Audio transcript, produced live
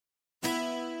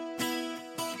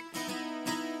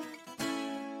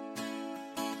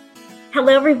Hello,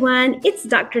 everyone. It's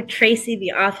Dr. Tracy,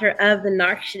 the author of the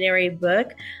Narisssm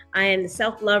book. I am the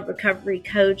self-love recovery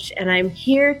coach, and I'm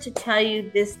here to tell you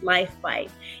this life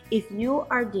bite. If you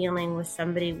are dealing with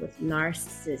somebody with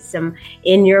narcissism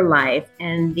in your life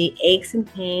and the aches and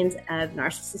pains of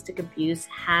narcissistic abuse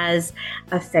has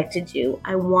affected you,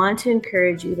 I want to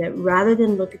encourage you that rather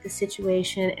than look at the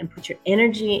situation and put your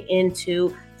energy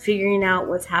into figuring out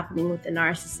what's happening with the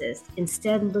narcissist,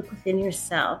 instead look within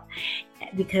yourself,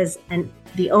 because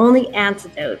the only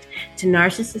antidote to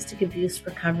narcissistic abuse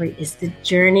recovery is the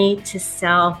journey to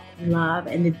self-love.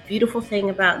 And the beautiful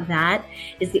thing about that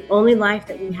is the only life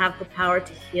that we have the power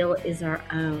to heal is our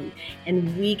own.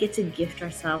 And we get to gift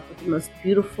ourselves with the most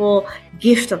beautiful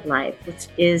gift of life, which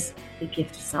is the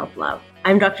gift of self-love.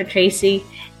 I'm Dr. Tracy,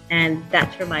 and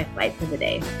that's your life bite for the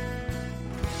day.